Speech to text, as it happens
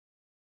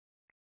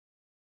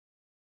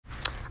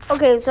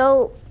Okay,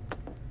 so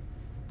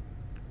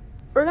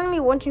we're gonna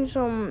be watching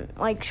some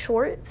like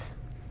shorts.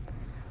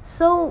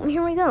 So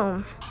here we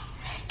go.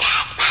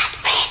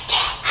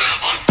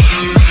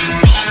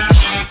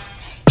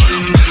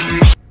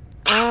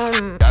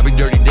 I be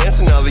dirty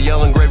dancing, all the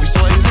yelling gravy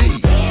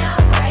Swayze.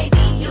 Damn, baby,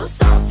 you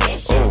so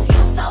vicious,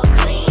 you so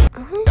clean.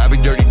 I be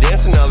dirty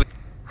dancing, all the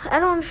I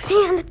don't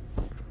understand.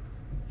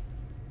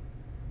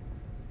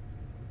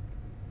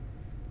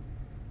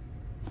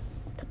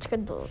 Let's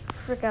get the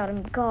frick out of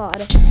me,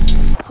 God.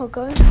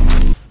 Okay.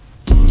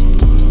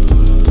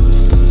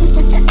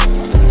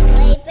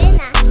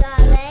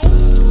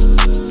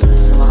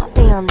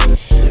 Sloppy on this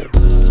shit.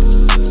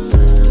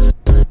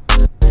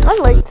 I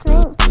like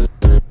snakes.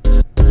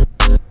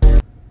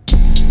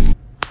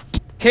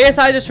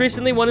 KSI just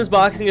recently won his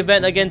boxing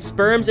event against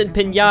Sperms and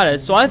Pinatas,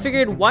 so I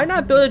figured why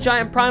not build a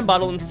giant prime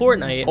bottle in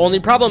Fortnite? Only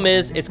problem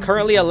is, it's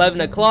currently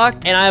 11 o'clock,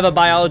 and I have a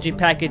biology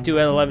packet due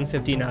at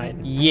 11:59.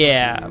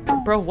 Yeah.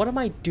 Bro, what am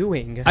I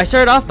doing? I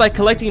started off by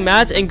collecting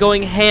mats and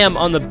going ham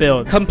on the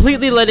build,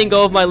 completely letting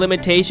go of my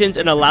limitations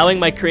and allowing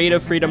my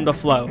creative freedom to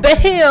flow.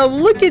 Bam!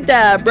 Look at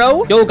that,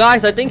 bro! Yo,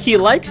 guys, I think he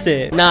likes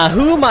it. Nah,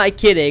 who am I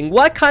kidding?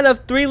 What kind of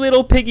Three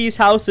Little Piggies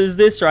house is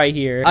this right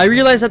here? I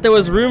realized that there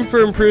was room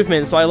for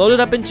improvement, so I loaded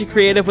up into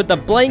creative with a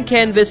blank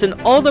canvas and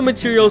all the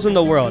materials in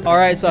the world.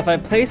 Alright, so if I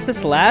place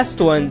this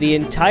last one, the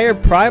entire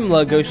Prime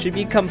logo should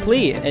be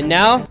complete. And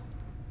now,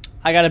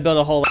 I gotta build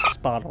a whole ass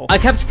bottle. I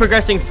kept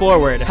progressing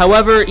forward.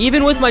 However,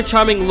 even with my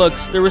charming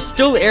looks, there were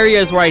still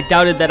areas where I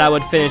doubted that I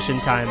would finish in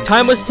time.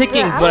 Time was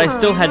ticking, but I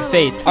still had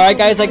faith. Alright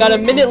guys, I got a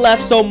minute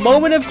left, so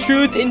moment of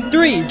truth in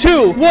 3,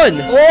 2,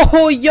 1.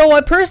 Oh, yo,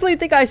 I personally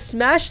think I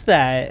smashed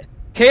that.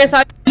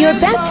 KSI. Your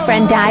best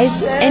friend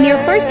dies, and your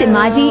first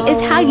emoji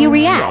is how you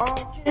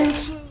react.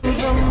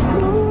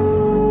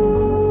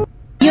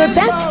 Your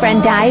best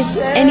friend dies,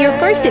 and your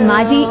first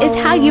emoji is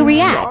how you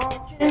react.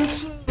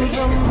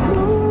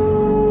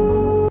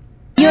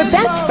 Your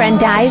best friend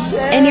dies,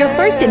 and your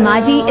first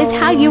emoji is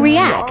how you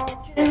react.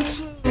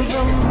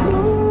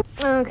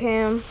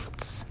 Okay.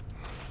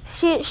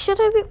 Should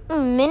I be a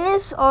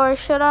menace or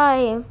should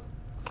I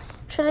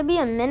be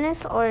a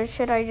menace or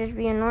should I just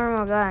be a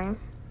normal guy?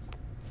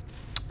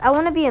 I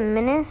want to be a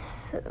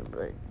menace,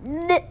 but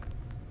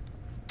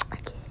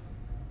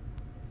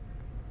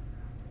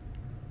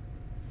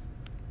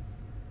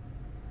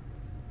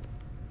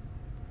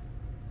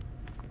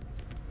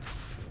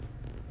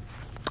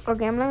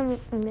okay, I'm not gonna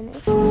be a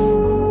menace.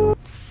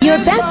 Your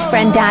best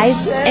friend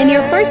dies, and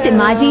your first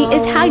emoji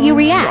is how you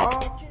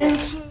react.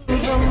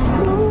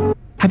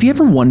 Have you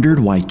ever wondered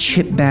why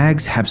chip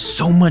bags have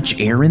so much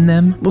air in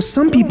them? Well,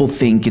 some people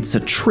think it's a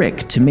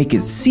trick to make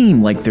it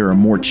seem like there are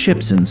more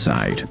chips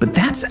inside, but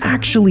that's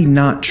actually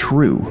not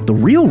true. The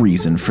real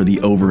reason for the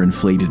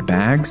overinflated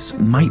bags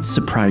might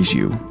surprise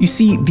you. You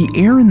see, the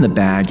air in the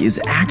bag is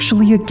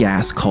actually a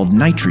gas called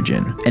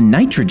nitrogen, and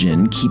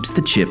nitrogen keeps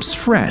the chips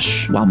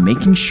fresh while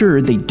making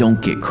sure they don't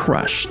get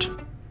crushed.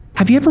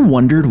 Have you ever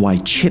wondered why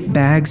chip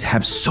bags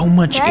have so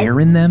much air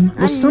in them?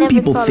 Well, some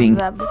people think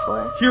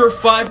here are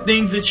 5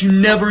 things that you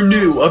never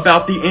knew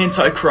about the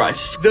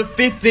Antichrist. The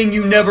 5th thing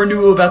you never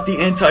knew about the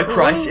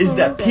Antichrist is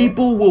that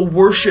people will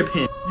worship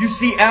him. You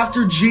see,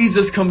 after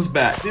Jesus comes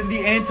back, then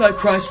the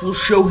Antichrist will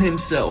show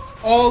himself.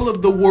 All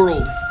of the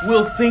world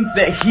will think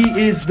that he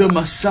is the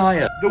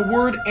Messiah. The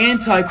word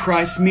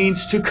Antichrist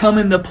means to come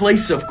in the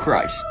place of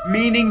Christ,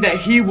 meaning that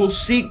he will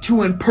seek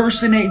to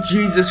impersonate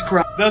Jesus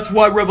Christ. That's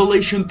why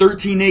Revelation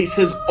 13:8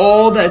 says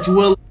all that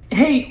dwell.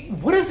 Hey,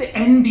 what does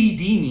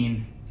NBD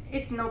mean?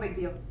 It's no big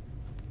deal.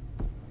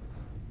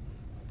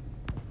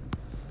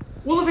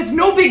 Well, if it's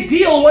no big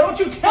deal, why don't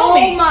you tell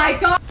me? Oh my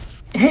god!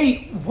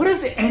 Hey, what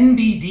does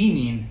NBD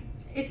mean?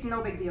 It's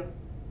no big deal.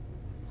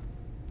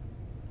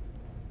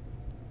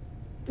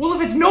 Well,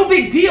 if it's no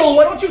big deal,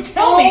 why don't you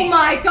tell me? Oh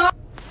my god!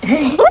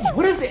 Hey,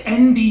 what does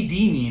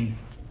NBD mean?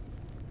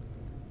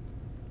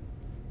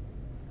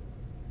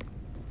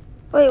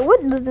 wait,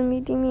 what does the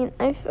meeting mean?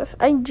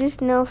 I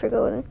just now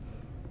forgot it.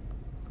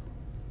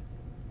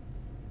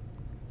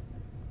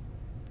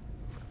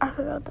 I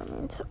forgot what that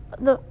means.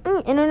 The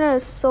internet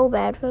is so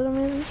bad for some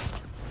reason.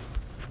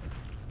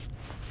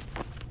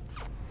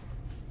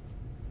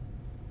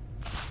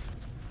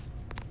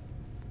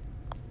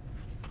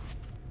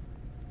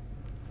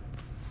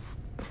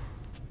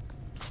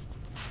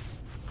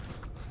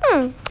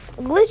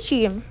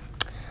 Glitchy,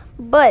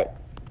 but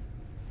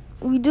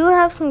we do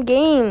have some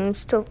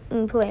games to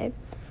play.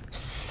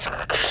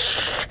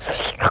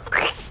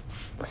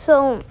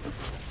 So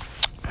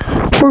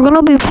we're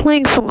gonna be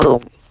playing some of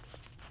them.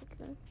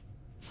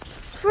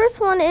 First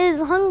one is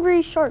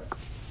Hungry Shark.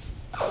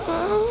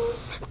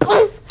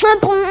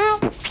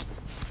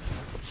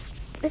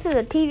 This is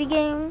a TV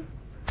game.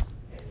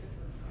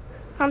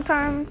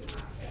 Sometimes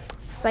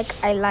it's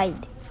like I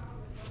lied.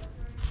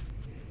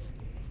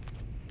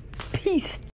 Peace.